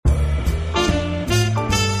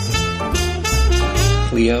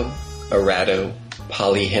Clio, Arado,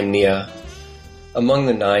 Polyhymnia. Among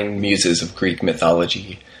the 9 muses of Greek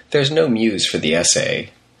mythology, there's no muse for the essay.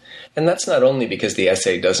 And that's not only because the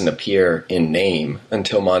essay doesn't appear in name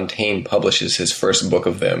until Montaigne publishes his first book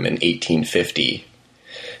of them in 1850.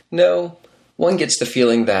 No, one gets the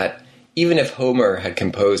feeling that even if Homer had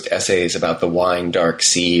composed essays about the wine-dark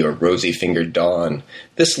sea or rosy-fingered dawn,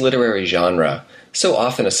 this literary genre, so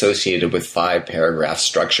often associated with 5-paragraph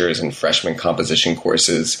structures in freshman composition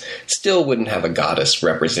courses, still wouldn't have a goddess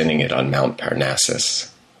representing it on Mount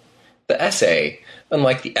Parnassus. The essay,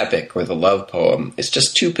 unlike the epic or the love poem, is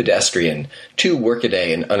just too pedestrian, too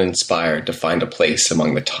workaday and uninspired to find a place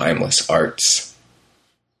among the timeless arts.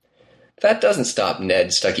 That doesn't stop Ned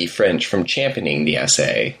Stuckey French from championing the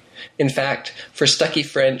essay. In fact, for Stuckey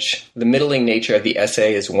French, the middling nature of the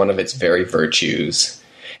essay is one of its very virtues.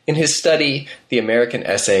 In his study, The American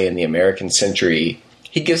Essay and the American Century,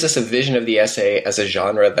 he gives us a vision of the essay as a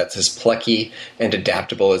genre that's as plucky and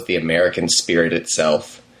adaptable as the American spirit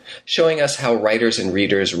itself, showing us how writers and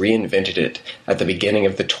readers reinvented it at the beginning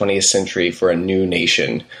of the 20th century for a new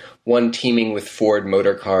nation, one teeming with Ford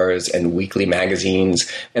motor cars and weekly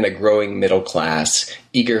magazines and a growing middle class,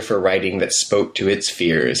 eager for writing that spoke to its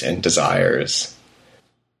fears and desires.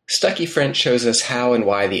 Stuckey French shows us how and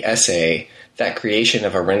why the essay, that creation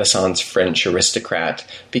of a Renaissance French aristocrat,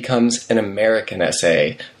 becomes an American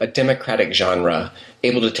essay, a democratic genre,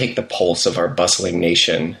 able to take the pulse of our bustling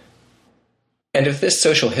nation. And if this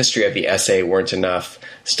social history of the essay weren't enough,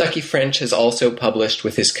 Stuckey French has also published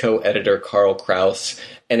with his co-editor Karl Kraus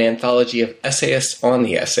an anthology of essayists on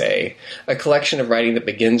the essay, a collection of writing that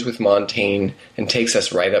begins with Montaigne and takes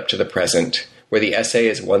us right up to the present, where the essay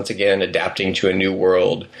is once again adapting to a new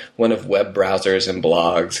world, one of web browsers and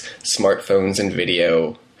blogs, smartphones and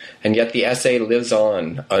video. And yet the essay lives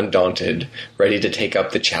on, undaunted, ready to take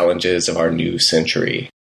up the challenges of our new century.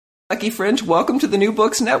 Stuckey French, welcome to the New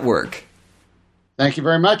Books Network. Thank you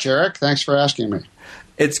very much, Eric. Thanks for asking me.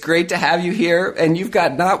 It's great to have you here, and you've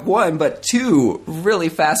got not one, but 2 really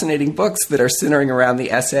fascinating books that are centering around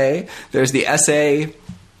the essay. There's the essay,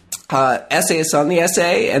 Essayists on the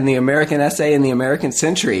Essay, and the American Essay and the American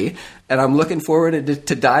Century, and I'm looking forward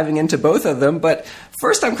to diving into both of them. But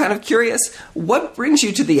first, I'm kind of curious, what brings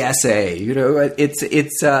you to the essay? You know,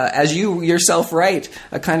 it's as you yourself write,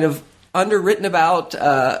 a kind of underwritten about,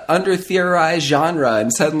 under-theorized genre,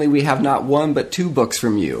 and suddenly we have not 1 but 2 books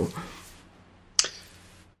from you.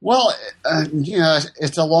 Well,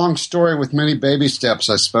 it's a long story with many baby steps,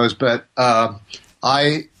 I suppose, but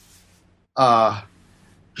I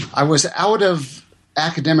was out of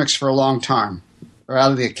academics for a long time, or out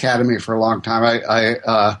of the academy for a long time.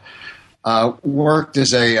 I worked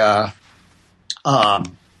as a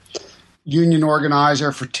union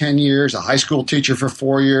organizer for 10 years, a high school teacher for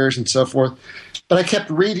 4 years, and so forth. But I kept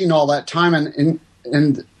reading all that time,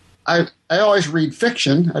 and I always read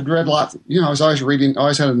fiction. I'd read lots. I was always reading.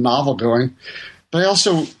 Always had a novel going. But I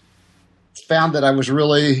also found that I was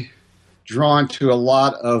really drawn to a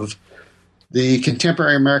lot of the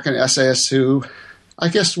contemporary American essayists who, I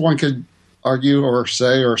guess one could argue or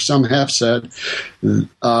say, or some have said,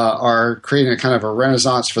 are creating a kind of a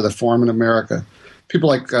renaissance for the form in America. People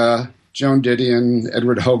like Joan Didion,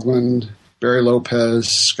 Edward Hoagland, Barry Lopez,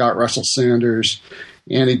 Scott Russell Sanders,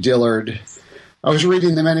 Annie Dillard. I was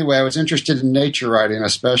reading them anyway. I was interested in nature writing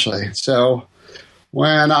especially. So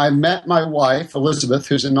when I met my wife, Elizabeth,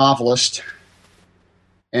 who's a novelist,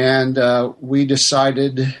 and we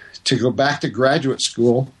decided to go back to graduate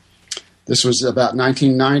school, this was about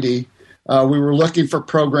 1990, we were looking for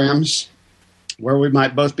programs where we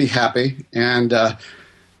might both be happy, and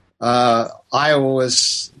Iowa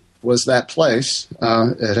was that place.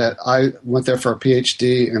 I went there for a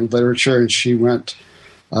PhD in literature, and she went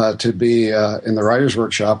to be in the writer's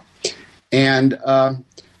workshop. And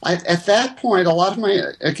at that point, a lot of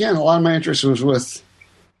my interest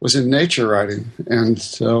was in nature writing, and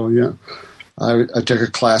so I took a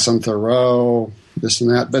class on Thoreau, this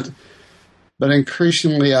and that. But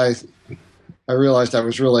increasingly, I realized I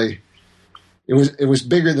was really it was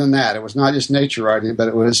bigger than that. It was not just nature writing, but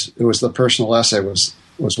it was the personal essay was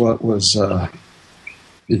what was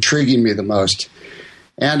intriguing me the most.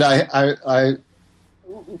 And I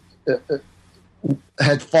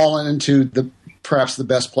had fallen into perhaps the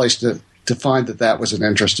best place to find that was an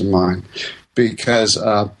interest of mine, because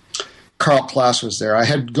Karl Klaus was there. I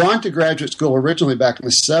had gone to graduate school originally back in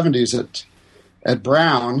the 70s at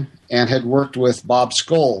Brown, and had worked with Bob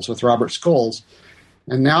Scholes, with Robert Scholes.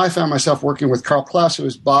 And now I found myself working with Karl Klaus, who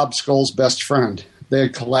was Bob Scholes' best friend. They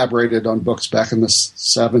had collaborated on books back in the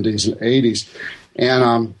 70s and 80s.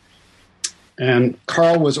 And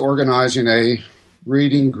Karl was organizing a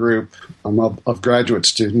reading group of graduate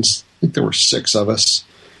students. I think there were 6 of us,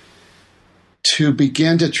 to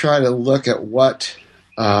begin to try to look at what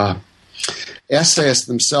essayists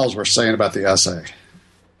themselves were saying about the essay.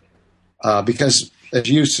 Because, as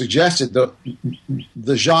you suggested,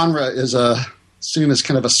 the genre is seen as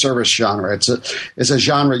kind of a service genre. It's a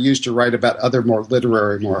genre used to write about other more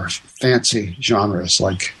literary, more fancy genres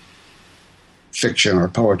like fiction or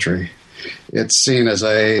poetry. It's seen as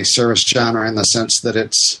a service genre in the sense that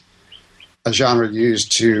it's a genre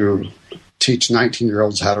used to teach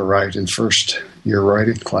 19-year-olds how to write in first-year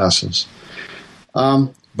writing classes.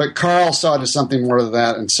 But Carl saw it as something more than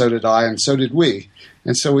that, and so did I, and so did we.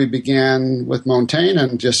 And so we began with Montaigne,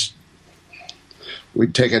 and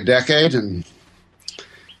we'd take a decade and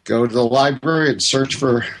go to the library and search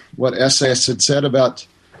for what essayists had said about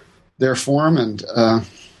their form, and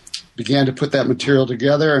began to put that material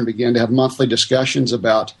together and began to have monthly discussions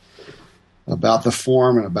about the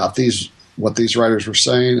form and about what these writers were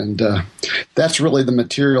saying. And that's really the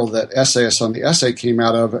material that Essayists on the Essay came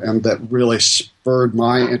out of, and that really spurred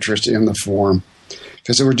my interest in the form.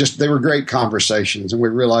 Because they were great conversations, and we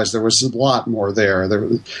realized there was a lot more there.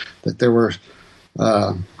 That there were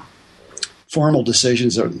formal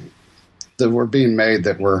decisions that were being made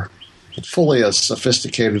that were fully as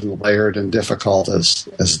sophisticated and layered and difficult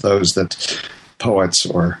as those that poets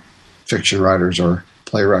or fiction writers or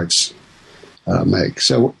playwrights make.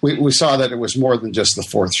 So we saw that it was more than just the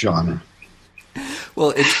fourth genre.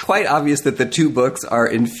 Well, it's quite obvious that the 2 books are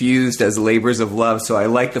infused as labors of love, so I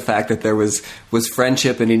like the fact that there was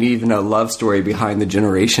friendship and even a love story behind the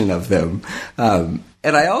generation of them.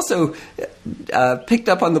 And I also picked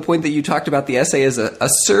up on the point that you talked about the essay as a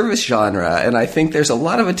service genre, and I think there's a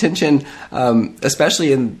lot of attention,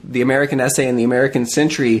 especially in the American essay and the American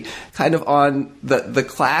century, kind of on the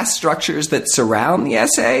class structures that surround the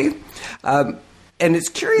essay. And it's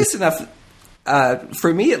curious enough,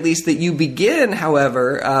 for me at least, that you begin,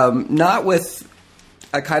 however, not with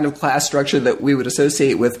a kind of class structure that we would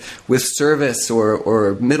associate with service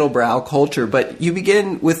or middle-brow culture, but you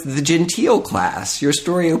begin with the genteel class. Your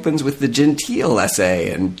story opens with the genteel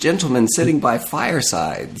essay and gentlemen sitting by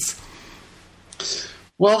firesides.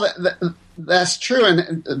 Well, that's true,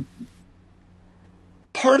 and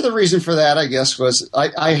part of the reason for that, I guess, was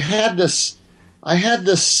I had this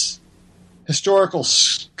historical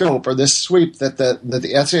scope, or this sweep that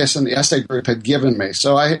the essayists and the essay group had given me.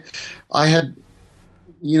 So I had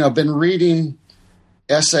been reading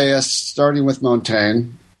essayists starting with Montaigne,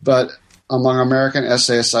 but among American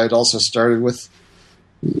essayists, I had also started with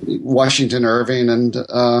Washington Irving and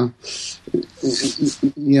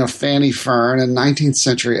Fanny Fern and 19th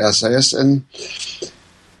century essayists, and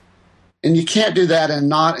you can't do that and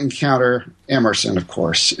not encounter Emerson, of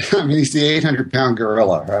course. I mean, he's the 800-pound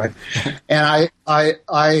gorilla, right? And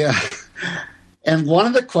and one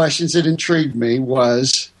of the questions that intrigued me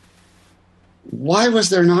was, why was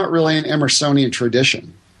there not really an Emersonian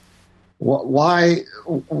tradition? Why?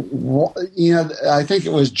 I think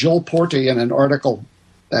it was Joel Porte in an article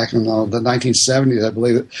back in the 1970s, I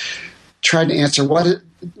believe, tried to answer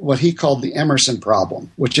what he called the Emerson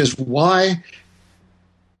problem, which is, why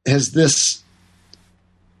has this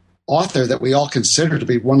author that we all consider to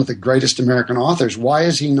be one of the greatest American authors, why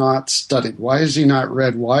is he not studied? Why is he not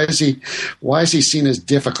read? Why is he seen as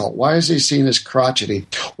difficult? Why is he seen as crotchety?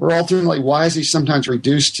 Or ultimately, why is he sometimes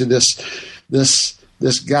reduced to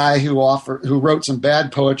this guy who wrote some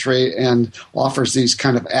bad poetry and offers these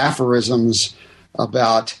kind of aphorisms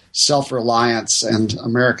about self-reliance and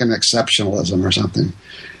American exceptionalism or something?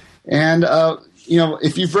 And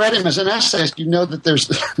if you've read him as an essayist, you know that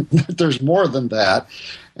there's more than that.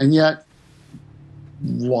 And yet,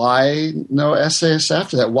 why no essayists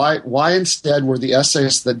after that? Why instead were the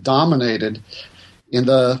essayists that dominated in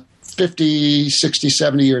the 50, 60,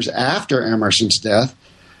 70 years after Emerson's death,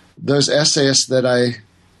 those essayists that I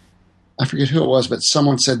forget who it was, but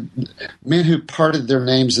someone said, men who parted their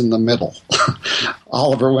names in the middle.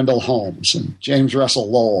 Oliver Wendell Holmes and James Russell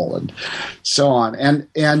Lowell and so on.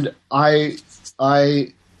 And I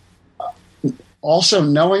also,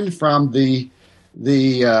 knowing from the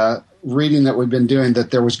reading that we've been doing,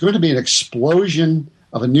 that there was going to be an explosion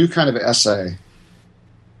of a new kind of essay,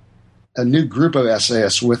 a new group of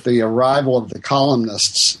essayists with the arrival of the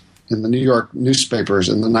columnists in the New York newspapers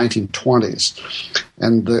in the 1920s,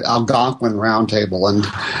 and the Algonquin Roundtable,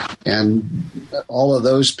 and all of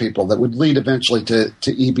those people that would lead eventually to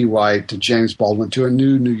E.B. White, to James Baldwin, to a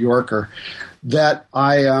new New Yorker, that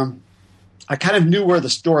I kind of knew where the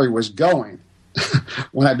story was going.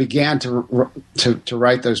 when I began to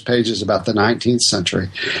write those pages about the 19th century,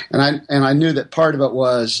 and I knew that part of it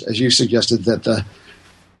was, as you suggested, that the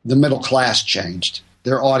middle class changed,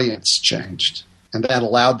 their audience changed, and that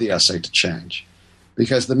allowed the essay to change,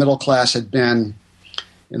 because the middle class had been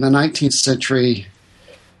in the 19th century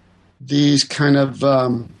these kind of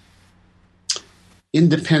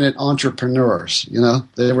independent entrepreneurs.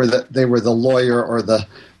 They were the lawyer or the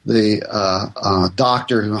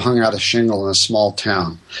doctor who hung out a shingle in a small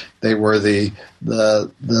town. They were the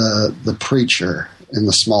preacher in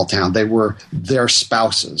the small town. They were their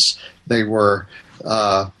spouses. They were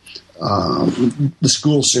the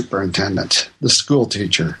school superintendent, the school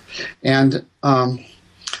teacher, and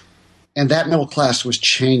that middle class was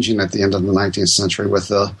changing at the end of the 19th century with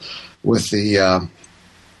the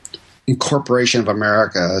incorporation of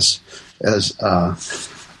America, as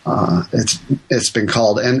it's been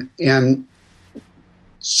called, and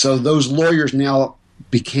so those lawyers now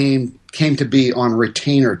came to be on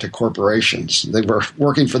retainer to corporations. They were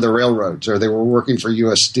working for the railroads, or they were working for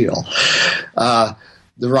U.S. Steel.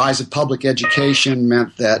 The rise of public education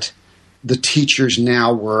meant that the teachers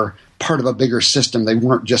now were part of a bigger system. They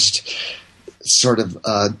weren't just sort of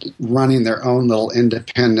running their own little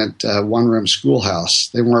independent one-room schoolhouse.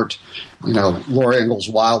 They weren't, Laura Ingalls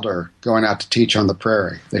Wilder going out to teach on the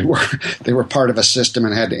prairie. They were part of a system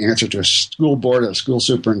and had to answer to a school board, a school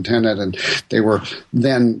superintendent, and they were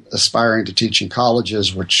then aspiring to teach in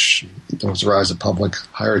colleges, which there was the rise of public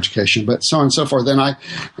higher education, but so on and so forth. And I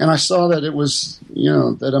saw that it was,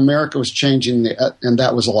 that America was changing, and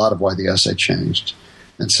that was a lot of why the essay changed.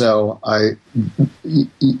 And so I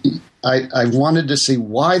wanted to see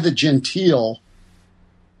why the genteel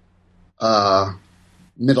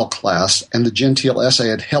middle class and the genteel essay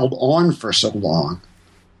had held on for so long.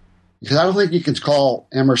 Because I don't think you can call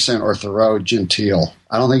Emerson or Thoreau genteel.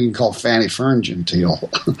 I don't think you can call Fanny Fern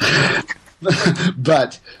genteel.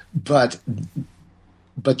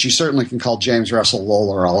 But you certainly can call James Russell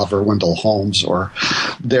Lowell or Oliver Wendell Holmes or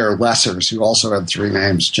their lessers, who also had three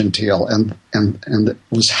names, genteel. And it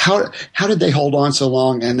was how did they hold on so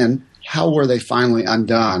long, and then how were they finally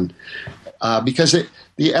undone? Because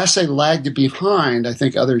the essay lagged behind, I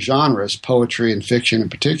think, other genres, poetry and fiction in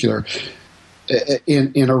particular,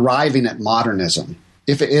 in arriving at modernism,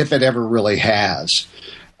 if it ever really has.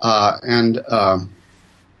 And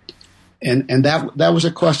that was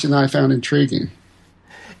a question that I found intriguing.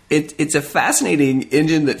 It's a fascinating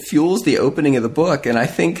engine that fuels the opening of the book, and I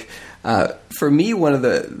think for me one of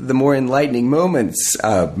the more enlightening moments,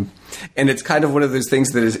 and it's kind of one of those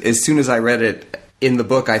things that as soon as I read it in the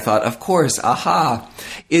book, I thought, of course, aha,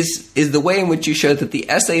 is the way in which you showed that the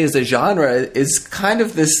essay as a genre is kind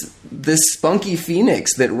of this spunky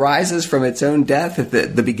phoenix that rises from its own death at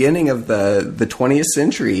the beginning of the 20th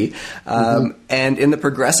century, and in the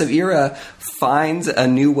progressive era finds a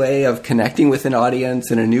new way of connecting with an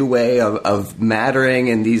audience and a new way of mattering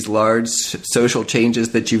in these large social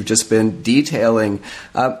changes that you've just been detailing.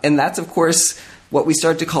 And that's, of course, what we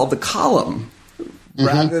start to call the column,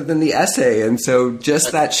 rather than the essay. And so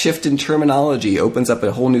just that shift in terminology opens up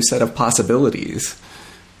a whole new set of possibilities,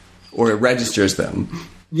 or it registers them.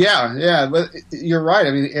 Yeah, but you're right.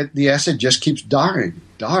 I mean, the essay just keeps dying.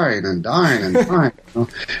 It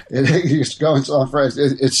keeps going on for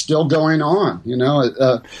it's still going on.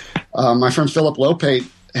 My friend Philip Lopate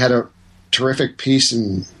had a terrific piece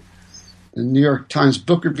in the New York Times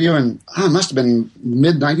Book Review, and it must have been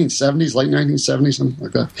mid-1970s, late 1970s, something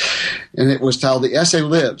like that. And it was titled "The Essay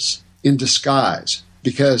Lives in Disguise,"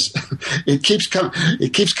 because it keeps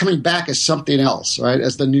coming back as something else, right?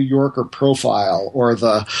 As the New Yorker profile, or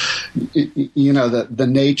the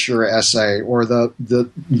Nature essay, or the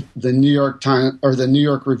New York Times or the New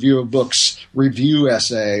York Review of Books review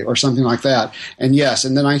essay, or something like that. And yes,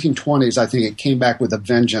 in the 1920s, I think it came back with a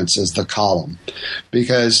vengeance as the column,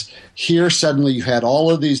 because here suddenly you had all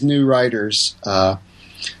of these new writers.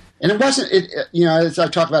 And it wasn't, as I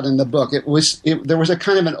talk about in the book, there was a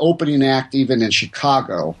kind of an opening act even in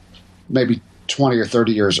Chicago, maybe 20 or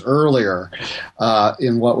 30 years earlier,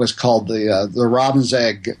 in what was called the Robin's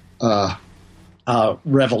Egg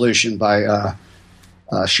Revolution by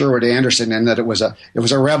Sherwood Anderson, and that it was a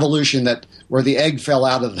revolution where the egg fell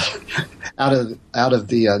out of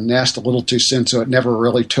the nest a little too soon, so it never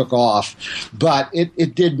really took off. But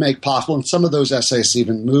it did make possible, and some of those essays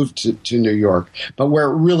even moved to New York. But where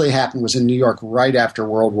it really happened was in New York right after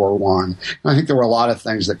World War I. And I think there were a lot of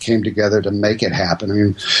things that came together to make it happen. I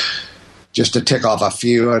mean, just to tick off a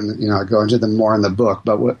few, and I go into them more in the book.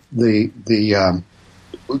 But what the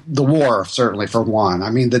war, certainly, for one. I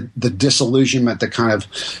mean, the disillusionment, the kind of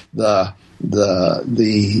the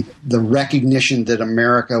recognition that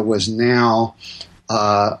America was now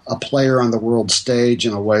a player on the world stage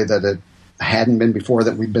in a way that it hadn't been before,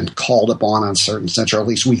 that we'd been called upon in a certain sense, or at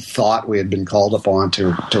least we thought we had been called upon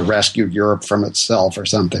to rescue Europe from itself or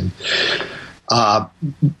something.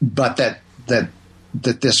 But that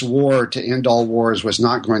this war to end all wars was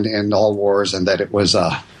not going to end all wars, and that it was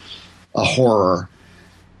a horror.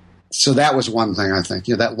 So that was one thing, I think,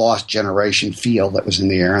 that lost generation feel that was in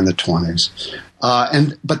the air in the 20s.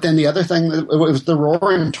 But then the other thing, it was the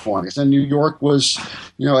Roaring 20s. And New York was,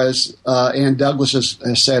 as Ann Douglas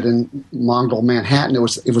has said in Mongol Manhattan, it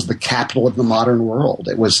was the capital of the modern world.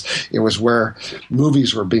 It was where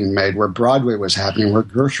movies were being made, where Broadway was happening, where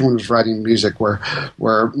Gershwin was writing music,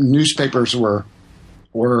 where newspapers were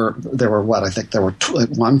there were what I think there were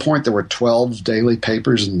at one point there were 12 daily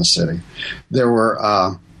papers in the city. There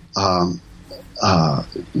were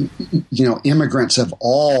immigrants of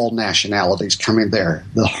all nationalities coming there.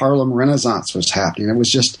 The Harlem Renaissance was happening. It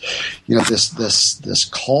was just this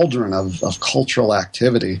cauldron of cultural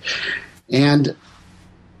activity, and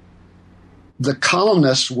the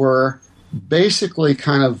columnists were basically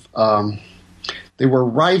kind of they were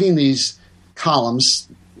writing these columns.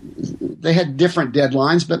 They had different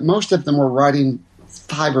deadlines, but most of them were writing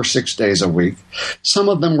 5 or 6 days a week. Some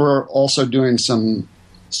of them were also doing some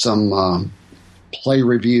play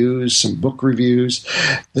reviews, some book reviews.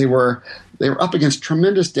 They were up against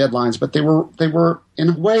tremendous deadlines, but they were in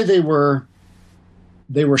a way they were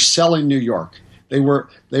selling New York. They were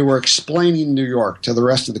explaining New York to the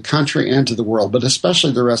rest of the country and to the world, but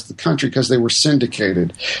especially the rest of the country because they were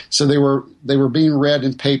syndicated. So they were being read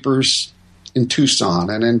in papers in Tucson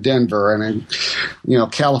and in Denver and in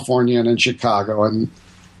California and in Chicago and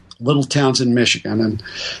little towns in Michigan and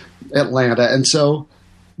Atlanta. And so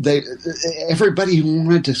everybody who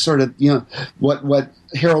wanted to sort of what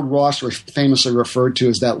Harold Ross famously referred to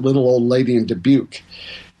as that little old lady in Dubuque.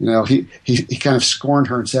 He kind of scorned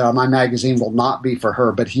her and said, "Oh, my magazine will not be for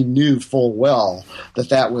her." But he knew full well that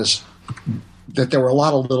there were a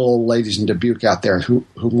lot of little old ladies in Dubuque out there who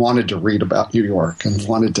wanted to read about New York and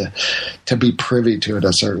wanted to be privy to it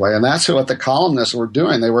a certain way. And that's what the columnists were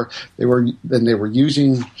doing. They were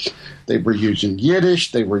using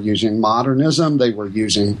Yiddish. They were using modernism. They were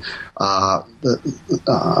using the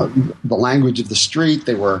language of the street.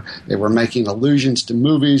 They were making allusions to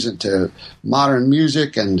movies and to modern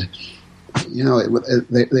music. And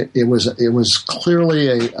it was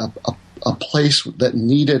clearly a place that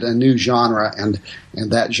needed a new genre, and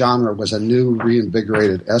that genre was a new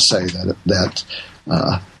reinvigorated essay that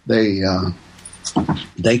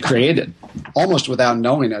they created almost without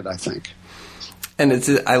knowing it, I think. And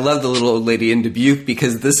I love the little old lady in Dubuque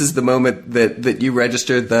because this is the moment that you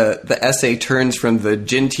registered the essay turns from the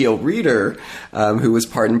genteel reader, who was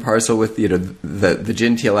part and parcel with the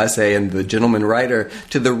genteel essay and the gentleman writer,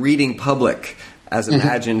 to the reading public as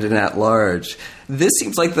imagined and at large. This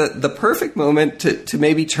seems like the perfect moment to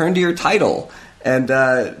maybe turn to your title. And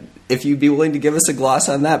if you'd be willing to give us a gloss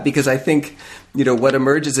on that, because I think, what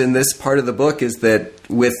emerges in this part of the book is that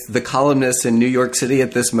with the columnists in New York City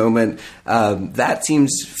at this moment, that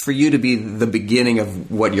seems for you to be the beginning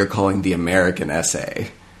of what you're calling the American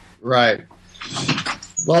essay. Right.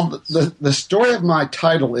 Well, the story of my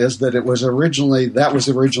title is that that was originally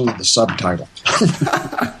the subtitle.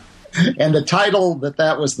 And the title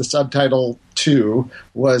that was the subtitle to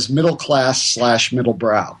was Middle Class / Middle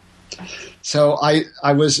Brow. So I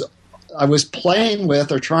was playing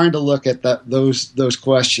with or trying to look at those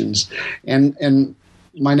questions, and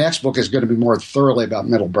my next book is going to be more thoroughly about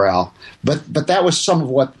middle brow. But that was some of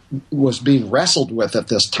what was being wrestled with at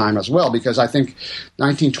this time as well, because I think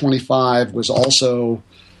 1925 was also.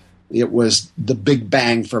 It was the big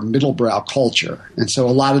bang for middle brow culture. And so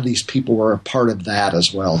a lot of these people were a part of that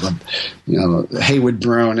as well. Haywood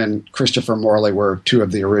Broun and Christopher Morley were two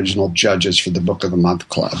of the original judges for the Book of the Month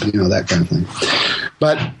Club, that kind of thing.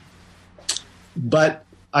 But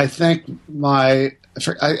I think I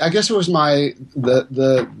guess it was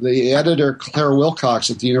the editor, Claire Wilcox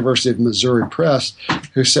at the University of Missouri Press,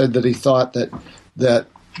 who said that he thought that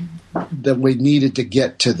we needed to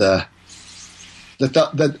get to that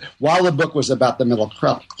while the book was about the middle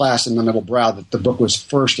class and the middle brow, that the book was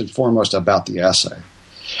first and foremost about the essay,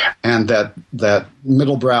 and that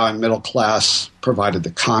middle brow and middle class provided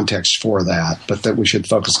the context for that, but that we should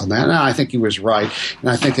focus on that. And I think he was right,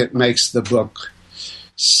 and I think it makes the book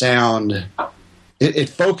sound. It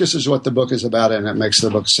focuses what the book is about, and it makes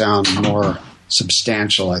the book sound more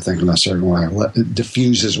substantial, I think, in a certain way. It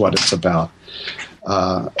diffuses what it's about.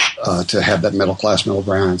 to have that middle class, middle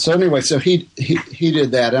ground. So anyway, so he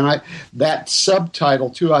did that, and that subtitle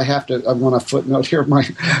too. I want to footnote here.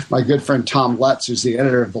 My good friend Tom Lutz, who's the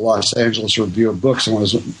editor of the Los Angeles Review of Books and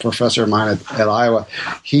was a professor of mine at Iowa,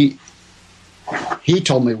 he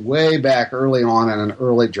told me way back early on in an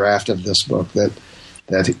early draft of this book that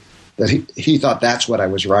he thought that's what I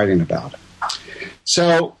was writing about.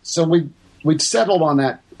 So we'd settled on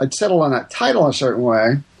that. I'd settled on that title in a certain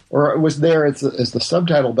way, or it was there as the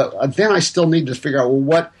subtitle. But then I still need to figure out,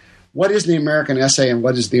 well, what is the American essay and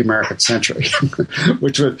what is the American century,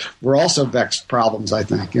 which were also vexed problems, I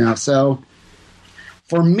think. So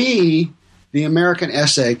for me, the American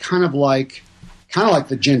essay, kind of like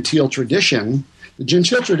the genteel tradition. The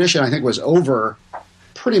genteel tradition, I think, was over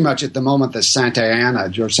pretty much at the moment that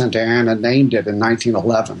George Santa Anna named it in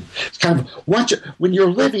 1911. It's kind of when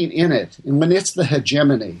you're living in it, and when it's the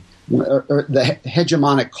hegemony, or the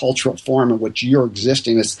hegemonic cultural form in which you're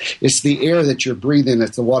existing, it's the air that you're breathing,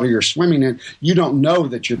 it's the water you're swimming in. You don't know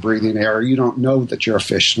that you're breathing air. You don't know that you're a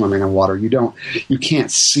fish swimming in water. You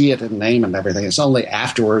can't see it and name it and everything. It's only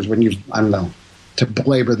afterwards when I don't know, to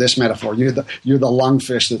belabor this metaphor, you're the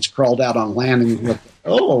lungfish that's crawled out on land and you look,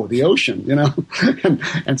 oh, the ocean,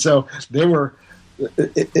 and so there were.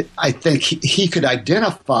 I think he could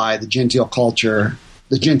identify the genteel culture,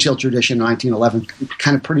 the genteel tradition in 1911,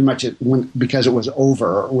 kind of pretty much because it was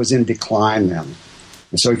over or was in decline then,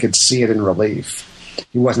 and so he could see it in relief.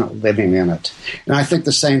 He wasn't living in it, and I think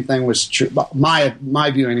the same thing was true. My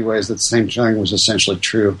view, anyway, is that the same thing was essentially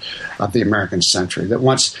true of the American century. That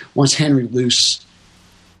once Henry Luce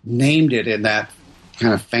named it in that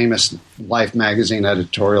kind of famous Life magazine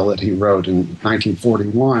editorial that he wrote in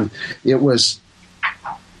 1941, it was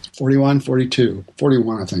 41, I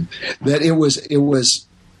think, that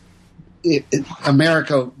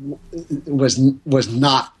America was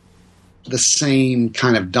not the same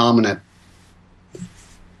kind of dominant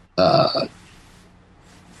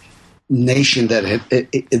nation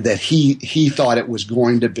that he thought it was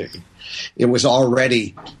going to be. It was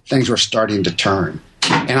already, things were starting to turn.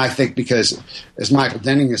 And I think because, as Michael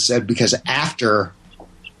Denning has said, because after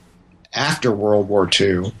World War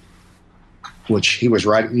II, which he was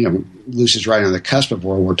writing, Luce is writing on the cusp of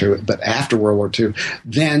World War II, but after World War II,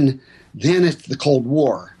 then it's the Cold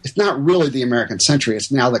War. It's not really the American century.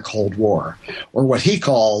 It's now the Cold War, or what he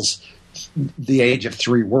calls the age of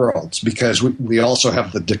three worlds, because we also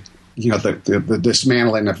have the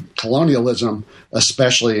dismantling of colonialism,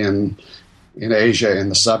 especially in Asia, in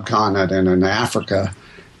the subcontinent, and in Africa,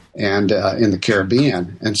 and in the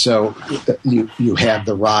Caribbean. And so you have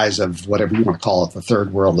the rise of whatever you want to call it, the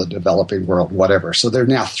third world, the developing world, whatever. So there are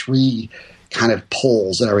now three kind of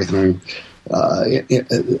poles and everything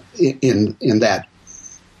in that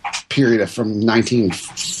period from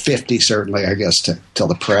 1950, certainly, I guess, till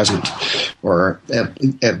the present, or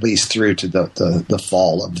at least through to the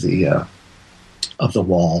fall of the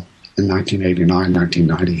wall in 1989,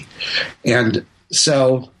 1990. And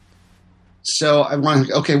so I want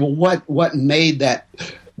to, okay, well, what made that,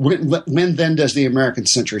 when then does the American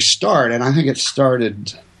century start? And I think it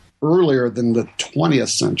started earlier than the 20th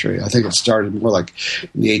century. I think it started more like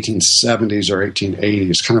in the 1870s or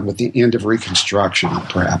 1880s, kind of with the end of Reconstruction,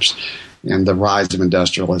 perhaps, and the rise of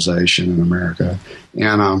industrialization in America.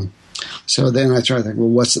 And so then I try to think, well,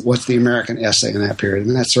 what's the American essay in that period?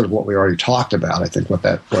 And that's sort of what we already talked about, I think, what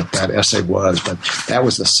that essay was. But that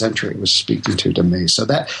was the century it was speaking to me. So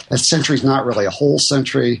that century is not really a whole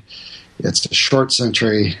century. It's a short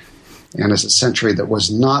century. And it's a century that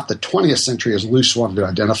was not the 20th century as Luce wanted to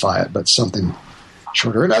identify it, but something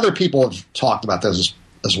shorter. And other people have talked about this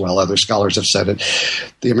as well. Other scholars have said it.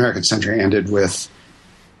 The American century ended with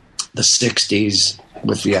the 60s,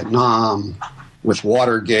 with Vietnam, with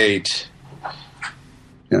Watergate,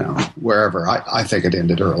 wherever. I think it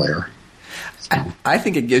ended earlier. I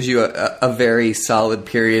think it gives you a very solid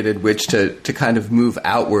period in which to kind of move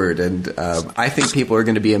outward. And I think people are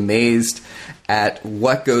going to be amazed at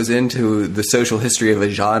what goes into the social history of a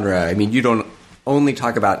genre. I mean, you don't only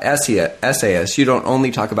talk about essayists. You don't only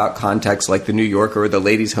talk about contexts like the New Yorker or the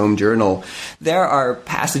Ladies' Home Journal. There are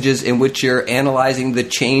passages in which you're analyzing the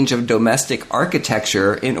change of domestic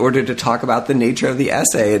architecture in order to talk about the nature of the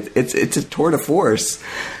essay. It's a tour de force.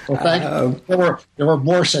 Well, thank you. There were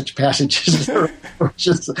more such passages.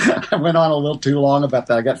 I went on a little too long about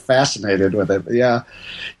that. I got fascinated with it. But yeah,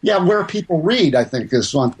 where people read, I think, is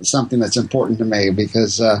something that's important to me,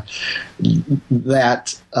 because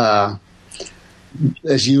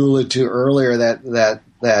as you alluded to earlier,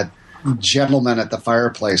 that gentleman at the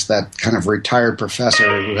fireplace, that kind of retired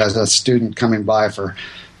professor who has a student coming by for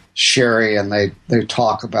sherry, and they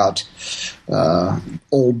talk about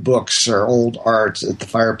old books or old art at the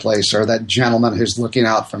fireplace, or that gentleman who's looking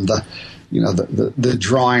out from the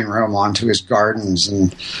drawing room onto his gardens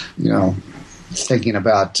and thinking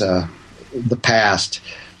about the past.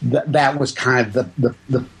 That was kind of the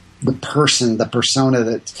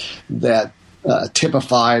persona that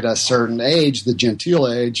typified a certain age, the genteel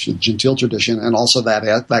tradition, and also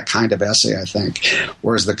that kind of essay, I think.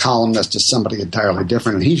 Whereas the columnist is somebody entirely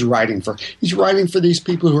different, and he's writing for these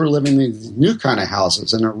people who are living in these new kind of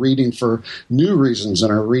houses and are reading for new reasons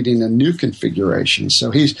and are reading in new configurations.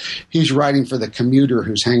 So he's writing for the commuter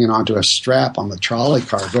who's hanging onto a strap on the trolley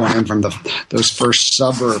car going in from those first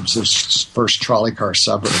trolley car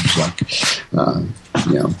suburbs, like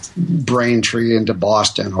Braintree into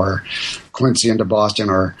Boston, or Quincy into Boston,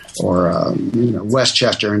 or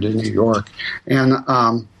Westchester into New York, and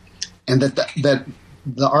that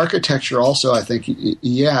the architecture also, I think,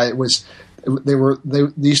 it was.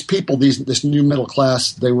 These people, this new middle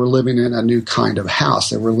class, they were living in a new kind of house.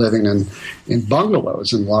 They were living in bungalows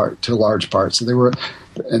to large parts. So they were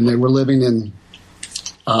living in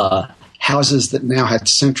houses that now had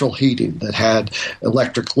central heating, that had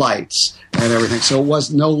electric lights and everything. So it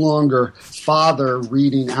was no longer father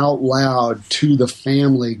reading out loud to the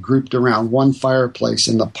family grouped around one fireplace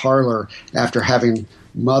in the parlor after having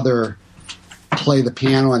mother play the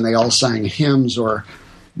piano, and they all sang hymns or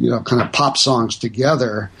kind of pop songs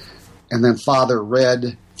together, and then father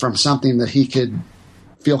read from something that he could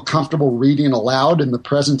feel comfortable reading aloud in the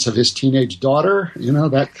presence of his teenage daughter.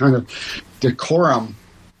 That kind of decorum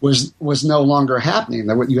was no longer happening.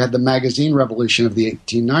 You had the magazine revolution of the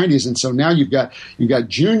 1890s, and so now you've got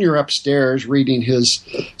Junior upstairs reading his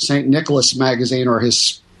St. Nicholas magazine or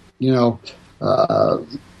his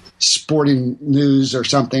Sporting News or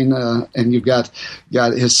something, and you've got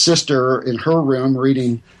his sister in her room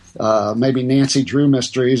reading maybe Nancy Drew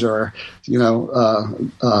mysteries or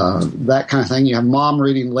that kind of thing. You have mom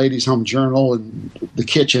reading Ladies' Home Journal in the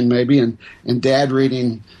kitchen maybe, and dad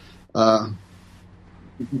reading who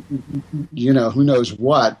knows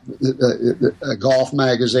what, a golf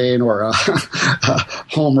magazine or a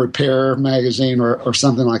home repair magazine or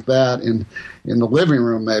something like that in the living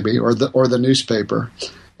room maybe, or the newspaper.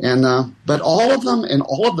 And but all of them in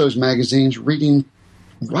all of those magazines reading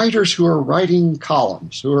writers who are writing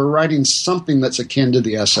columns, who are writing something that's akin to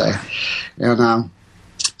the essay. And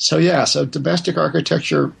so domestic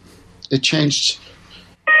architecture, it changed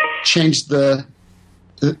the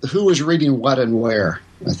who was reading what and where,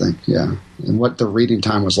 I think, and what the reading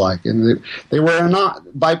time was like. And they were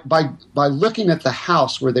not, by looking at the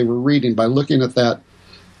house where they were reading, by looking at that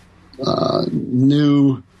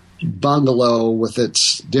new bungalow with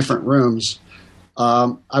its different rooms,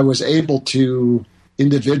 I was able to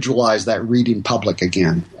individualize that reading public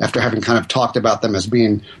again, after having kind of talked about them as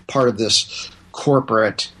being part of this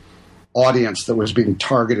corporate audience that was being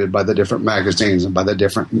targeted by the different magazines and by the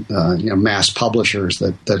different mass publishers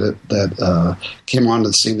that came onto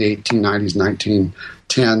the scene in the 1890s,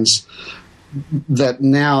 1910s. That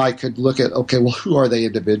now I could look at, okay, well, who are they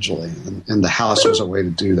individually? And the house was a way to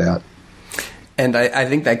do that. And I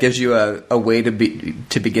think that gives you a way to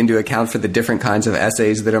begin to account for the different kinds of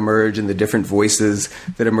essays that emerge and the different voices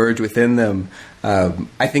that emerge within them.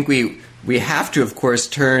 I think we have to, of course,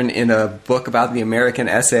 turn in a book about the American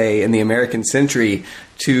essay and the American century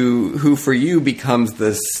to who for you becomes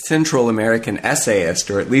the central American essayist,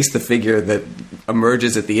 or at least the figure that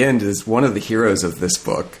emerges at the end as one of the heroes of this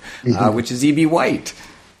book, which is E.B. White.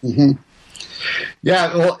 Mm-hmm.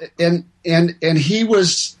 Yeah, well, and he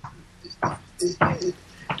was...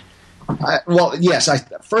 yes.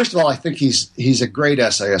 First of all, I think he's a great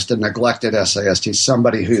essayist, a neglected essayist. He's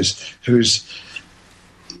somebody who's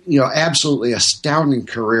absolutely astounding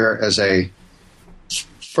career as a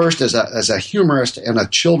humorist and a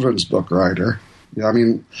children's book writer.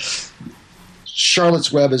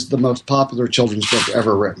 Charlotte's Web is the most popular children's book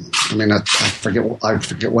ever written. I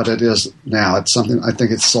forget what it is now. It's something, I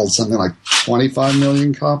think it's sold something like 25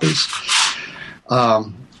 million copies.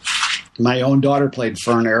 My own daughter played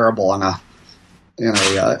Fern Arable in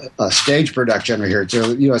a stage production here.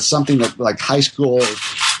 So, it's something that like high school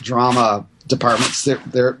drama departments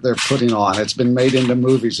they're putting on. It's been made into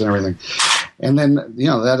movies and everything. And then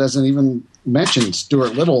that doesn't even mention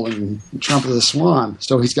Stuart Little and Trump of the Swan.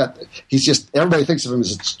 So he's just everybody thinks of him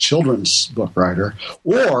as a children's book writer,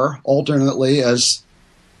 or alternately as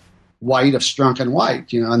White of Strunk and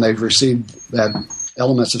White. And they've received that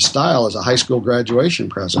Elements of Style as a high school graduation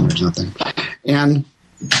present or something. And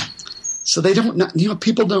so they don't,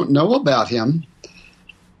 people don't know about him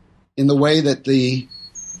in the way that the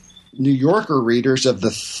New Yorker readers of the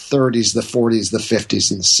 30s, the 40s, the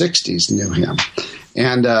 50s, and the 60s knew him,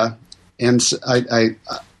 and so I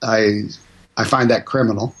find that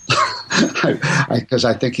criminal because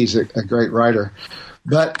I think he's a great writer.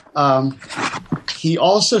 But he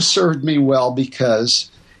also served me well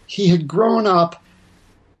because he had grown up.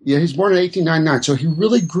 Yeah, he was born in 1899, so he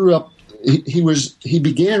really grew up. He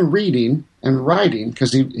began reading and writing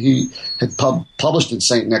because he had published in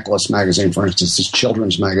St. Nicholas magazine, for instance, this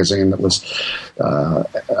children's magazine that was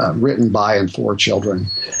written by and for children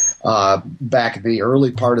back in the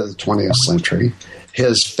early part of the 20th century.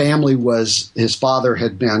 His father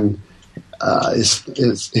had been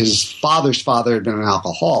his father's father had been an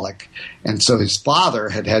alcoholic, and so his father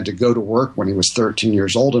had to go to work when he was 13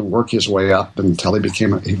 years old and work his way up until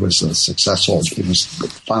he was a successful. He was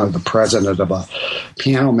finally the president of a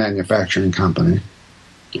piano manufacturing company.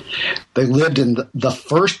 They lived in the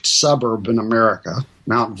first suburb in America,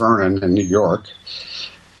 Mount Vernon in New York,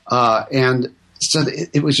 and so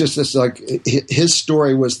it was just this, like, his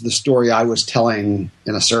story was the story I was telling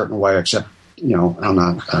in a certain way, except,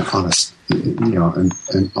 on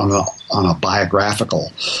a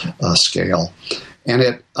biographical scale.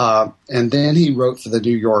 And then he wrote for the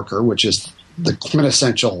New Yorker, which is the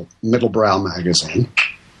quintessential middlebrow magazine.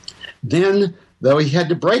 Then, though, he had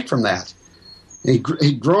to break from that.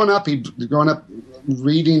 He'd grown up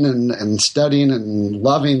reading and studying and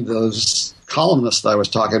loving those columnists that I was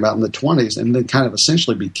talking about in the 20s, and then kind of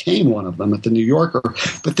essentially became one of them at the New Yorker,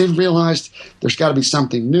 but then realized there's got to be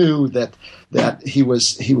something new, that he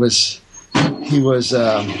was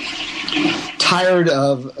tired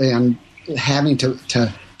of and having to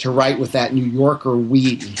write with that New Yorker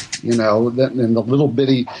we, and the little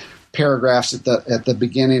bitty paragraphs at the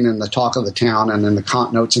beginning and the talk of the town and in the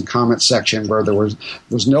notes and comments section where there was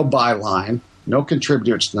no byline, no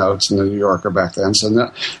contributors notes in the New Yorker back then.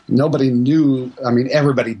 So nobody knew. I mean,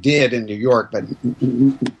 everybody did in New York, but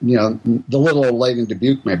the little old lady in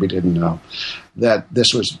Dubuque maybe didn't know that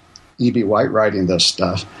this was E.B. White writing this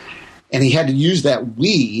stuff. And he had to use that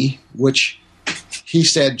we, which he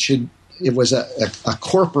said it was a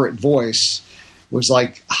corporate voice, was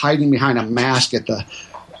like hiding behind a mask at a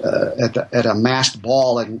masked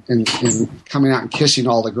ball and coming out and kissing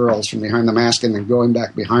all the girls from behind the mask and then going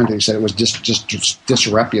back behind it. He said it was just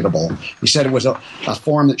disreputable. He said it was a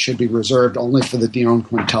form that should be reserved only for the Dion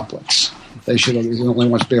quintuplets. They should be the only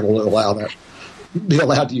ones to be able to be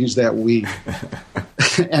allowed to use that we.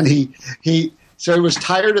 And so he was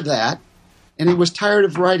tired of that, and he was tired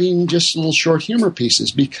of writing just little short humor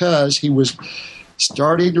pieces because he was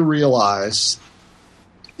starting to realize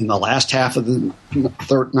in the last half of the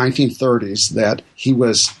 1930s that he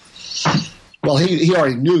was, well, he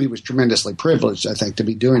already knew he was tremendously privileged, I think, to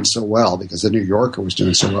be doing so well because the New Yorker was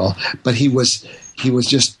doing so well, but he was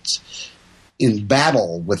just in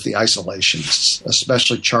battle with the isolationists,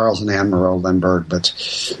 especially Charles and Anne Moreau Lindbergh, but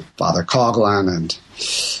Father Coughlin and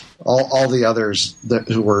all the others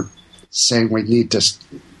who were saying we need to,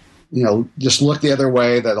 just look the other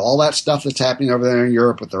way, that all that stuff that's happening over there in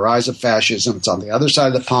Europe with the rise of fascism, it's on the other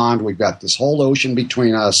side of the pond. We've got this whole ocean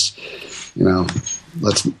between us.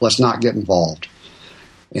 Let's not get involved.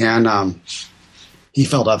 And he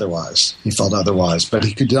felt otherwise. But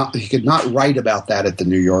he could not write about that at the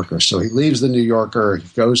New Yorker. So he leaves the New Yorker, he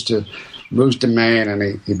moves to Maine,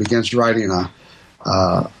 and he begins writing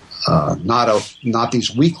not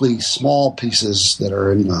these weekly small pieces that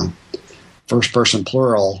are in first person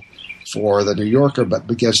plural for the New Yorker, but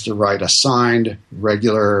begins to write a signed,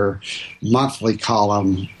 regular, monthly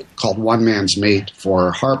column called One Man's Meat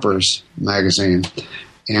for Harper's Magazine,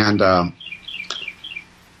 and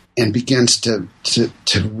begins to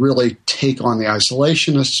really take on the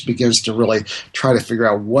isolationists, begins to really try to figure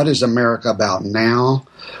out what is America about now,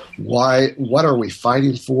 what are we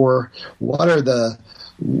fighting for, what do the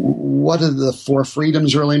four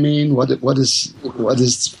freedoms really mean? What is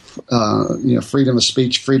freedom of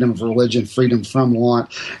speech, freedom of religion, freedom from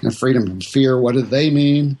want, and freedom from fear? What do they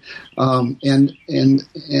mean? And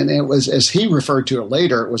it was, as he referred to it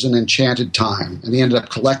later, it was an enchanted time. And he ended up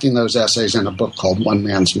collecting those essays in a book called One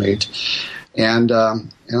Man's Meat. And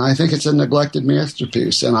I think it's a neglected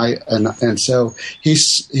masterpiece. And so he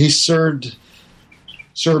served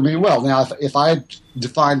me well. Now, if I had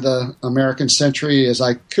defined the American century as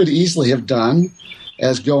I could easily have done,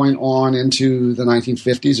 as going on into the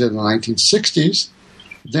 1950s or the 1960s,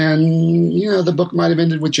 then the book might have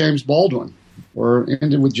ended with James Baldwin or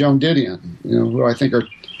ended with Joan Didion, who I think are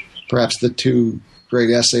perhaps the two great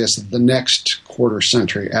essayists of the next quarter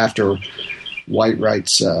century after White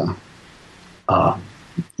writes One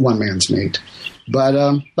Man's Meat. but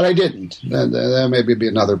I didn't. That maybe be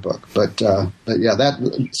another book. But yeah,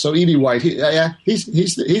 that. So E.B. White, he's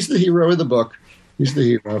the hero of the book. He's the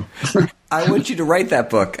hero. I want you to write that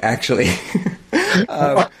book, actually.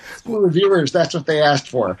 Reviewers, that's what they asked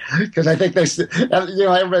for, because I think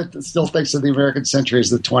everybody still thinks of the American century as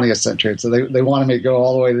the 20th century, so they wanted me to go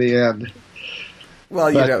all the way to the end.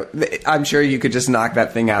 Well, I'm sure you could just knock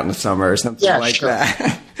that thing out in the summer or something like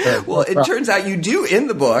that. Well, it turns out you do end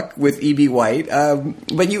the book with E.B. White,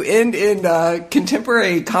 but you end in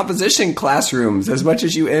contemporary composition classrooms as much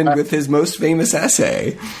as you end with his most famous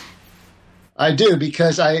essay. I do,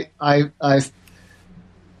 because I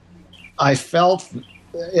felt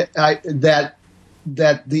that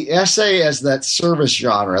the essay as that service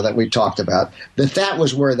genre that we talked about, that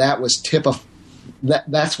was where that was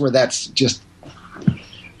that's where that's just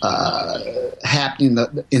happening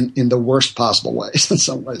in the worst possible ways in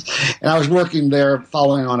some ways. And I was working there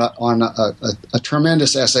following on a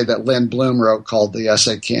tremendous essay that Lynn Bloom wrote called The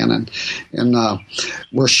Essay Canon, and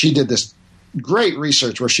where she did this great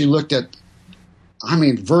research where she looked at,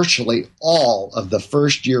 virtually all of the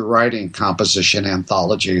first-year writing composition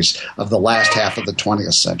anthologies of the last half of the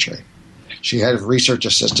 20th century. She had research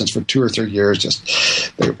assistants for 2 or 3 years,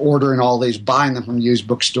 just they ordering all these, buying them from used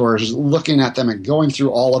bookstores, looking at them and going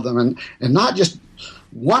through all of them, and not just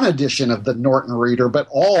one edition of the Norton Reader, but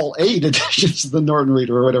all 8 editions of the Norton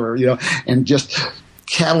Reader or whatever, and just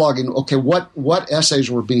cataloging, okay, what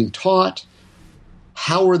essays were being taught,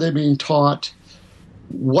 how were they being taught,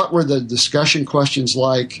 what were the discussion questions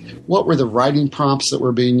like, what were the writing prompts that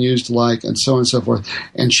were being used like, and so on and so forth.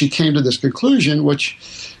 And she came to this conclusion,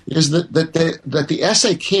 which is that the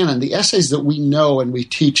essay canon, the essays that we know and we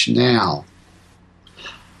teach now,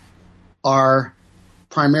 are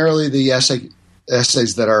primarily the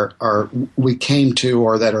essays that are we came to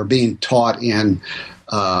or that are being taught in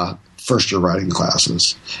first-year writing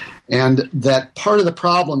classes. And that part of the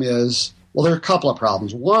problem is, well, there are a couple of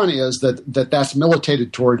problems. One is that's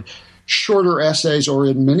militated toward shorter essays, or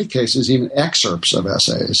in many cases even excerpts of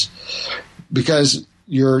essays, because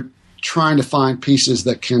you're trying to find pieces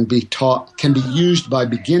that can be used by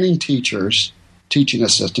beginning teachers, teaching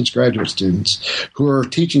assistants, graduate students who are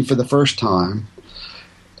teaching for the first time,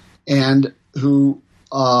 and who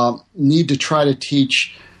need to try to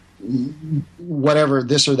teach whatever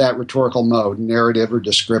this or that rhetorical mode, narrative or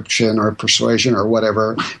description or persuasion or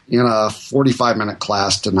whatever, in a 45-minute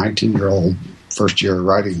class to 19-year-old first-year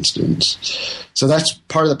writing students. So that's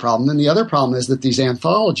part of the problem. And the other problem is that these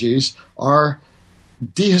anthologies are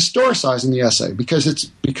dehistoricizing the essay because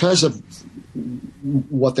of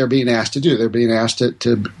what they're being asked to do. They're being asked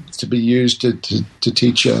to be used to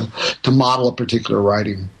teach to model a particular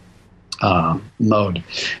writing mode,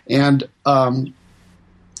 and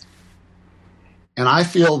I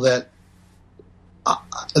feel that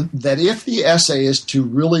if the essay is to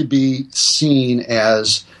really be seen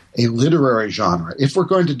as a literary genre, if we're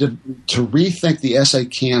going to rethink the essay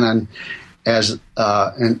canon as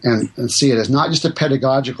and see it as not just a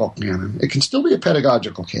pedagogical canon, it can still be a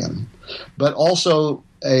pedagogical canon, but also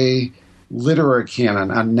a literary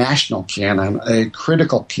canon, a national canon, a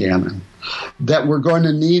critical canon, that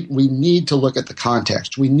we need to look at the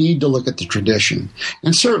context. We need to look at the tradition.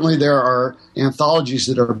 And certainly there are anthologies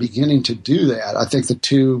that are beginning to do that. I think the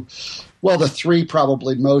 3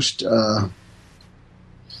 probably most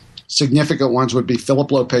significant ones would be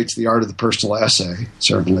Philip Lopate's The Art of the Personal Essay,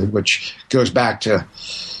 certainly, which goes back to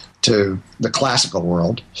the classical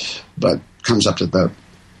world, but comes up to the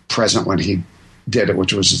present when he did it,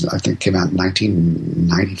 which was, I think, came out in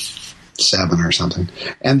 1997 or something.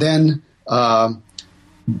 And then the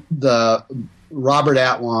Robert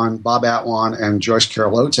Atwan, Bob Atwan, and Joyce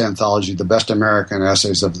Carol Oates anthology, The Best American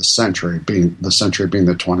Essays of the Century, being the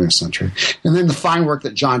 20th century. And then the fine work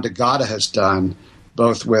that John DeGatta has done,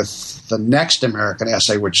 both with the Next American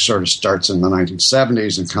Essay, which sort of starts in the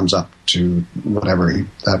 1970s and comes up to whatever,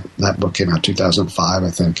 that book came out 2005, I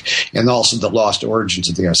think, and also The Lost Origins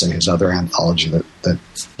of the Essay, his other anthology that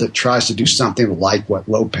tries to do something like what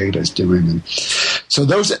Lopate is doing. And so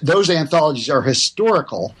those anthologies are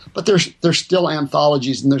historical, but they're still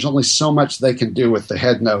anthologies, and there's only so much they can do with the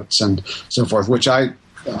headnotes and so forth, which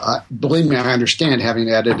believe me, I understand, having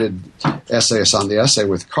edited Essayists on the Essay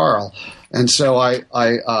with Carl. And so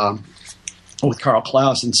with Karl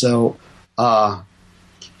Klaus, and so I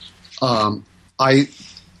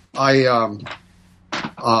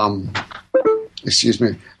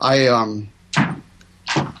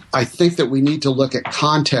think that we need to look at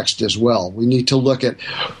context as well. We need to look at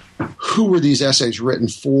who were these essays written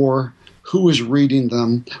for, who is reading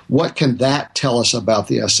them, what can that tell us about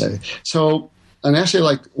the essay. So an essay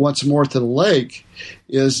like Once More to the Lake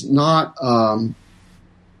is not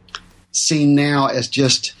seen now as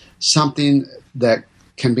just something that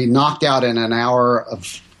can be knocked out in an hour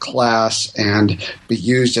of class and be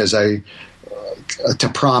used as to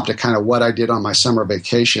prompt a kind of what I did on my summer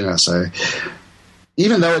vacation essay.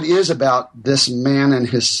 Even though it is about this man and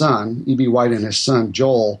his son, E.B. White and his son,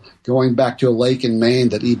 Joel, going back to a lake in Maine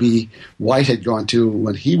that E.B. White had gone to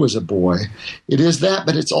when he was a boy, it is that,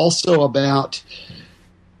 but it's also about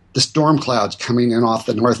the storm clouds coming in off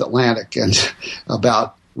the North Atlantic and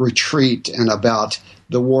about retreat and about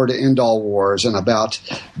the war to end all wars and about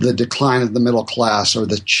the decline of the middle class or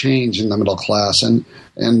the change in the middle class and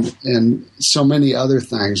so many other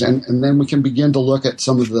things. And then we can begin to look at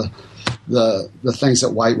some of the things that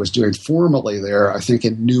White was doing formally there, I think,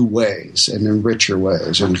 in new ways and in richer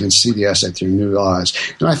ways. And you can see the essay through new eyes.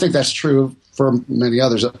 And I think that's true for many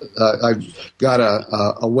others. I've got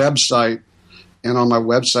a website, and on my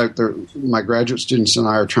website, my graduate students and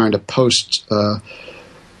I are trying to post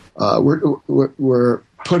we're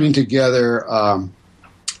putting together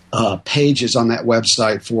pages on that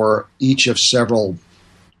website for each of several,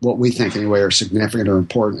 what we think anyway, are significant or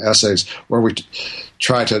important essays, where we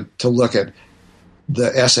try to look at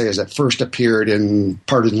the essay as it first appeared in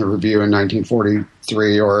Partisan Review in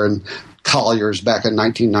 1943 or in Collier's back in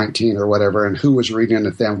 1919 or whatever, and who was reading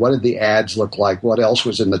it then, what did the ads look like, what else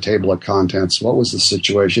was in the table of contents, what was the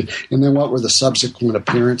situation, and then what were the subsequent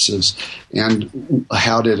appearances, and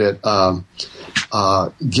how did it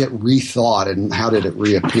get rethought, and how did it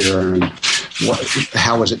reappear, and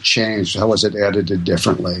how was it changed, how was it edited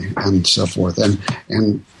differently, and so forth.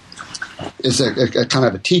 And it's a kind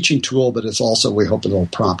of a teaching tool, but it's also, we hope, it'll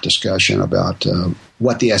prompt discussion about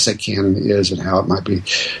what the essay canon is and how it might be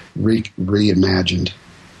reimagined.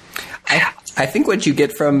 I think what you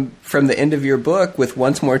get from the end of your book with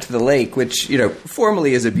Once More to the Lake, which,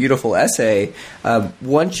 formally is a beautiful essay,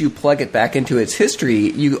 once you plug it back into its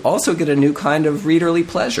history, you also get a new kind of readerly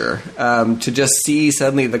pleasure to just see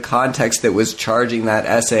suddenly the context that was charging that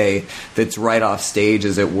essay that's right off stage,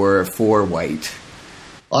 as it were, for White.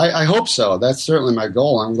 I hope so. That's certainly my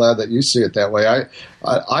goal. I'm glad that you see it that way.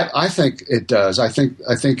 I think it does. I think.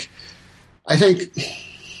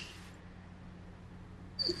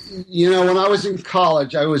 When I was in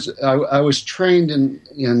college, I was trained in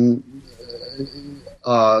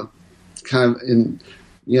kind of in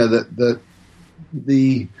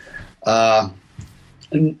the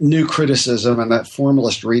new criticism and that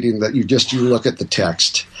formalist reading that you look at the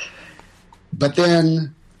text, but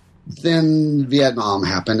then Vietnam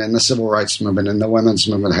happened, and the civil rights movement and the women's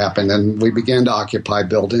movement happened, and we began to occupy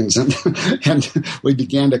buildings, and we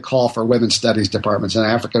began to call for women's studies departments and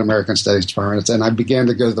African American studies departments, and I began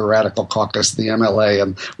to go to the Radical Caucus, the MLA,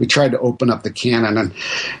 and we tried to open up the canon,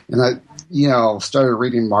 and I started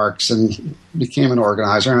reading Marx and became an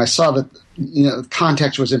organizer, and I saw that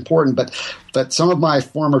context was important, but some of my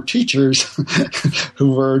former teachers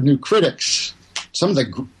who were new critics, some of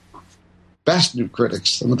the best new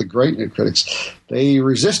critics, some of the great new critics, they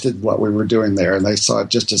resisted what we were doing there, and they saw it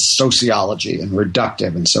just as sociology and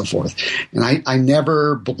reductive and so forth. And I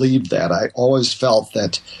never believed that. I always felt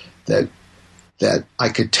that I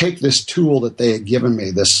could take this tool that they had given me,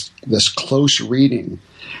 this close reading,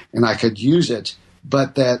 and I could use it,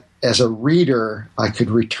 but that as a reader, I could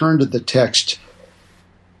return to the text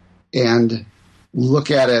and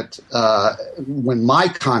look at it when my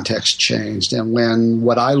context changed and when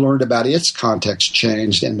what I learned about its context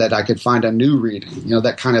changed, and that I could find a new reading.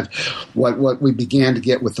 That kind of what we began to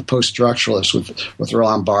get with the post-structuralists, with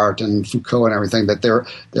Roland Barthes and Foucault and everything, that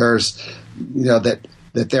there's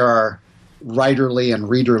that there are writerly and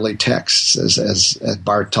readerly texts, as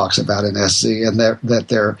Barthes talks about in SC, and that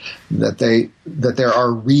there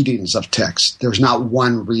are readings of text. There's not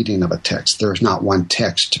one reading of a text. There's not one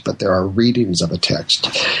text, but there are readings of a text,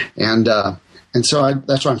 and so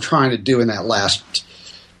that's what I'm trying to do in that last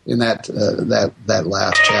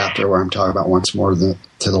chapter where I'm talking about Once More to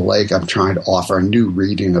the Lake. I'm trying to offer a new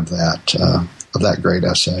reading of that great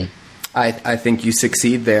essay. I think you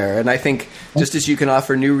succeed there. And I think just as you can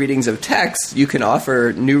offer new readings of texts, you can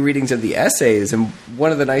offer new readings of the essays. And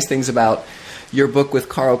one of the nice things about your book with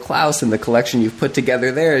Karl Klaus and the collection you've put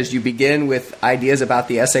together there is you begin with ideas about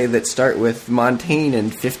the essay that start with Montaigne in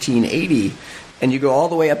 1580, and you go all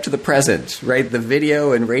the way up to the present, right? The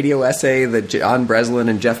video and radio essay that John Breslin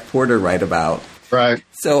and Jeff Porter write about. Right.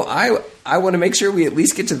 So I want to make sure we at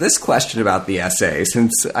least get to this question about the essay,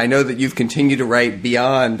 since I know that you've continued to write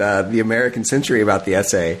beyond the American century about the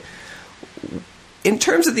essay. In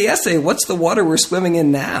terms of the essay, what's the water we're swimming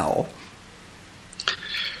in now?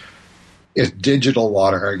 It's digital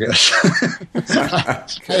water, I guess.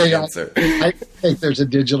 I think there's a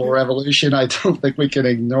digital revolution. I don't think we can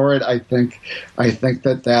ignore it. I think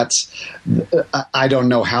that's. I don't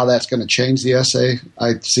know how that's going to change the essay.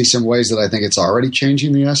 I see some ways that I think it's already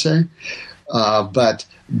changing the essay, but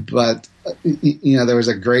there was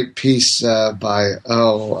a great piece by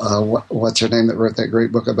what's her name that wrote that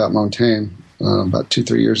great book about Montaigne about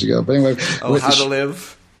 2-3 years ago. But anyway, How to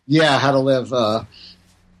Live. Yeah, How to Live.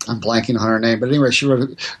 I'm blanking on her name, but anyway, she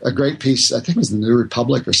wrote a great piece. I think it was the New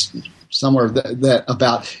Republic or somewhere that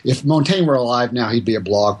about if Montaigne were alive now, he'd be a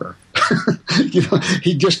blogger.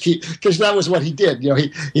 He'd just keep, because that was what he did.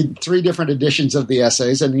 He had 3 different editions of the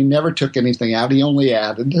essays, and he never took anything out. He only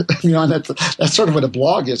added. And that's sort of what a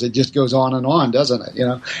blog is. It just goes on, doesn't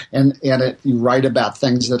it? And you write about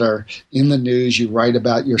things that are in the news. You write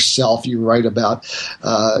about yourself. You write about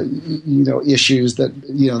issues that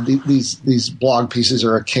these blog pieces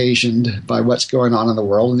are occasioned by what's going on in the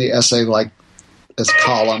world. And the essay, like, as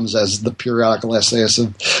columns, as the periodical essayists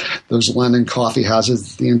of those London coffee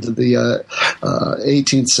houses at the end of the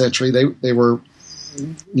 18th century, they were,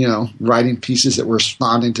 writing pieces that were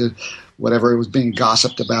responding to whatever was being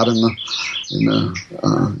gossiped about in the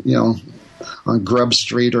on Grub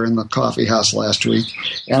Street or in the coffee house last week.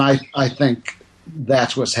 And I think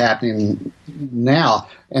that's what's happening now.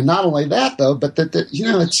 And not only that, though, but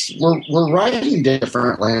we're writing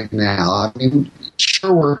differently now. I mean,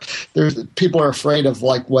 sure, people are afraid of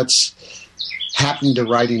like what's happening to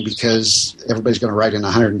writing because everybody's going to write in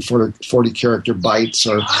 140 character bytes,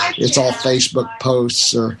 or it's all Facebook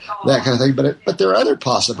posts or that kind of thing. But there are other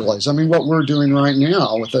possibilities. I mean, what we're doing right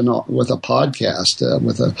now with a podcast,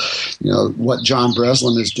 what John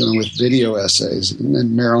Breslin is doing with video essays,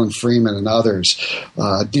 and Marilyn Freeman and others,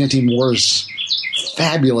 Dinty Moore's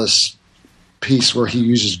fabulous piece where he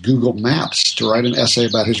uses Google Maps to write an essay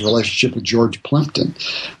about his relationship with George Plimpton.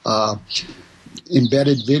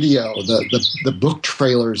 Embedded video, the book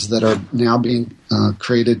trailers that are now being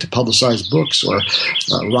created to publicize books, or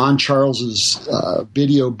Ron Charles's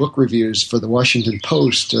video book reviews for the Washington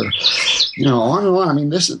Post, or on and on. I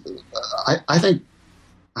mean, I think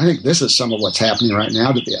this is some of what's happening right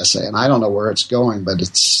now to the essay, and I don't know where it's going, but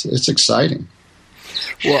it's exciting.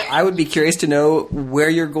 Well, I would be curious to know where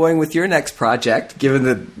you're going with your next project, given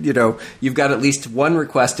that, you've got at least one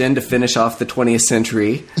request in to finish off the 20th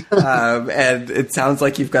century. And it sounds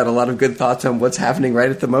like you've got a lot of good thoughts on what's happening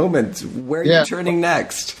right at the moment. Where are you turning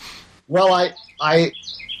next? Well, I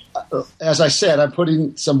as I said, I'm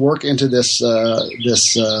putting some work into this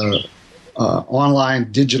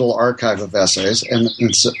online digital archive of essays, and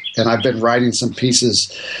I've been writing some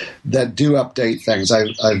pieces that do update things.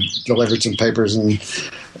 I've delivered some papers and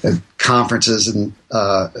conferences and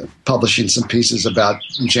publishing some pieces about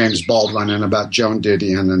James Baldwin and about Joan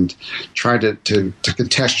Didion, and tried to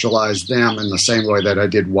contextualize them in the same way that I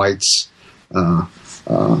did White's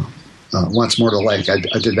Once More to Lake. I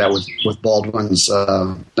did that with Baldwin's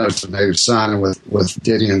Notes of Native Son, and with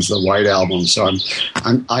Didion's The White Album. So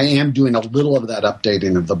I am doing a little of that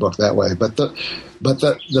updating of the book that way. But the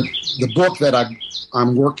book that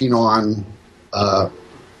I'm working on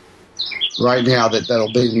right now,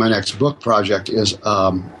 that'll be my next book project, is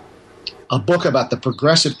a book about the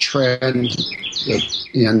progressive trend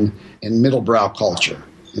in middlebrow culture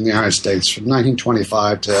in the United States from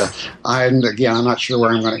 1925 to, and again, I'm not sure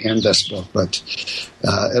where I'm going to end this book, but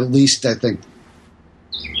at least I think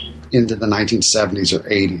into the 1970s or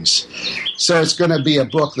 80s. So it's going to be a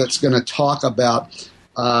book that's going to talk about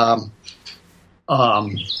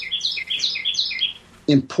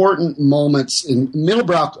important moments in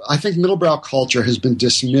middlebrow. I think middlebrow culture has been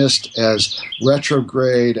dismissed as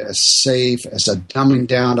retrograde, as safe, as a dumbing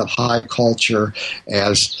down of high culture,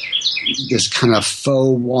 as this kind of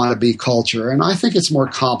faux wannabe culture. And I think it's more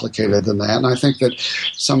complicated than that. And I think that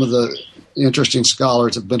some of the interesting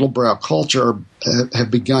scholars of middlebrow culture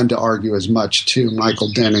have begun to argue as much too.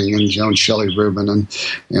 Michael Denning and Joan Shelley Rubin and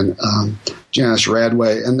Janice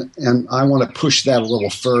Radway. And I want to push that a little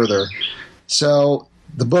further. So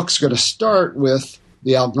the book's going to start with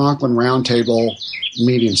the Algonquin Roundtable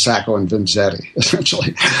meeting Sacco and Vanzetti,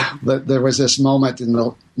 essentially. There was this moment in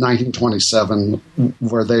 1927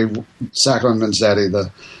 where Sacco and Vanzetti,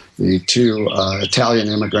 the two Italian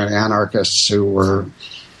immigrant anarchists who were,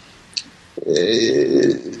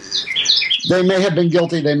 they may have been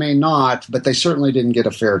guilty, they may not, but they certainly didn't get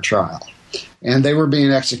a fair trial. And they were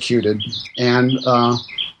being executed. And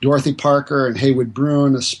Dorothy Parker and Haywood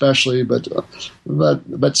Broun especially, but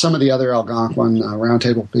some of the other Algonquin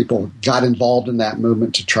Roundtable people got involved in that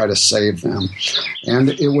movement to try to save them. And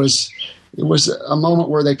it was it was a moment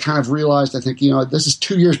where they kind of realized, I think, this is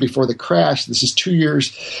 2 years before the crash. This is 2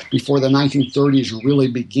 years before the 1930s really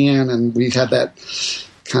began, and we had that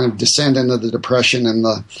kind of descent into the Depression and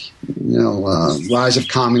the rise of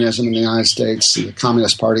communism in the United States, the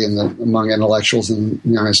Communist Party among intellectuals in the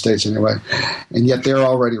United States anyway. And yet they're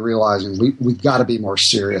already realizing we've got to be more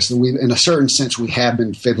serious. And in a certain sense, we have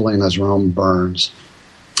been fiddling as Rome burns.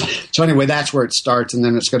 So anyway, that's where it starts, and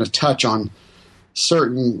then it's going to touch on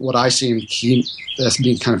certain, what I see as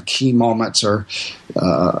being kind of key moments or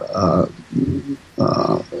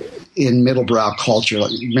in middlebrow culture,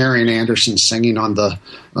 like Marian Anderson singing on the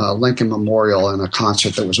Lincoln Memorial in a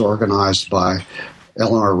concert that was organized by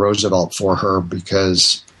Eleanor Roosevelt for her,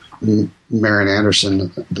 because Marian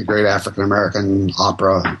Anderson, the great African-American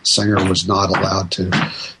opera singer, was not allowed to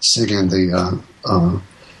sing in the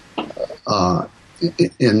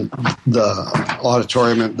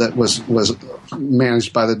auditorium that was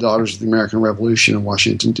managed by the Daughters of the American Revolution in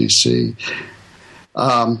Washington, D.C.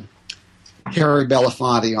 Harry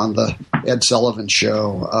Belafonte on the Ed Sullivan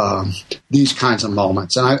Show, these kinds of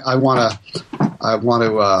moments. And I want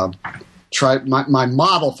to try, my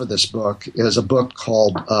model for this book is a book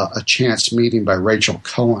called A Chance Meeting by Rachel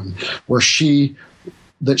Cohen, where she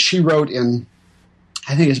wrote in,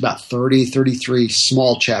 I think it's about 33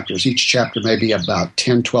 small chapters. Each chapter may be about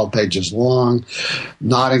 10, 12 pages long,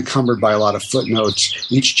 not encumbered by a lot of footnotes.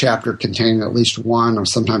 Each chapter containing at least one or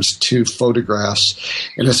sometimes two photographs.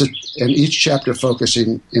 And each chapter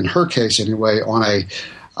focusing, in her case anyway, on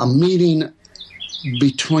a meeting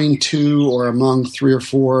between two or among three or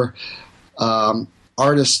four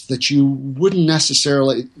artists that you wouldn't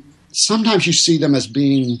necessarily... Sometimes you see them as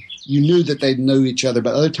being... You knew that they knew each other,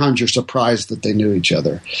 but other times you're surprised that they knew each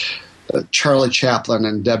other. Charlie Chaplin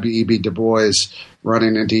and W.E.B. Du Bois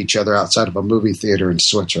running into each other outside of a movie theater in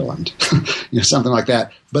Switzerland, something like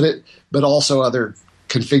that. But also other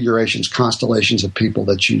configurations, constellations of people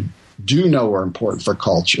that you do know are important for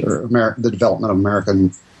culture, the development of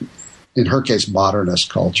American, in her case,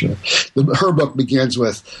 modernist culture. Her book begins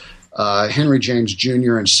with Henry James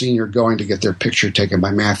Jr. and Sr. going to get their picture taken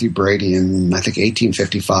by Matthew Brady in, I think,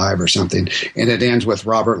 1855 or something. And it ends with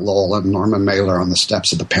Robert Lowell and Norman Mailer on the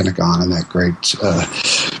steps of the Pentagon in that great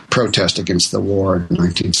protest against the war in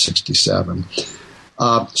 1967.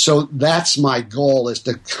 So that's my goal, is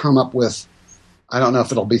to come up with, I don't know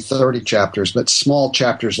if it'll be 30 chapters, but small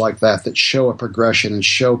chapters like that show a progression and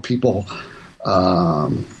show people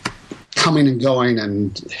coming and going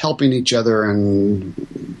and helping each other and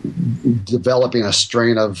developing a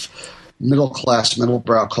strain of middle-class,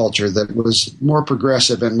 middle-brow culture that was more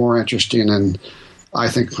progressive and more interesting and, I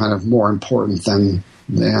think, kind of more important than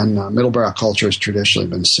middle-brow culture has traditionally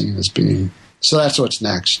been seen as being. So that's what's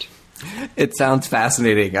next. It sounds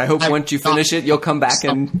fascinating. I hope once you finish it, you'll come back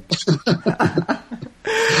and...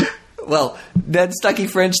 Well, Ned Stuckey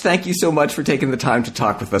French, thank you so much for taking the time to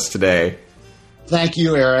talk with us today. Thank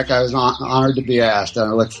you, Eric. I was honored to be asked. I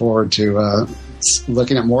look forward to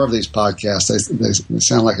looking at more of these podcasts. They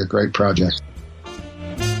sound like a great project.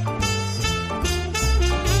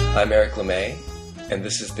 I'm Eric LeMay, and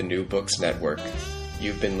this is the New Books Network.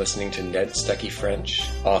 You've been listening to Ned Stuckey French,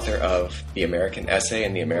 author of The American Essay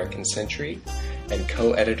and the American Century, and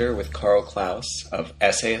co-editor with Karl Klaus of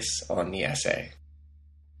Essayists on the Essay.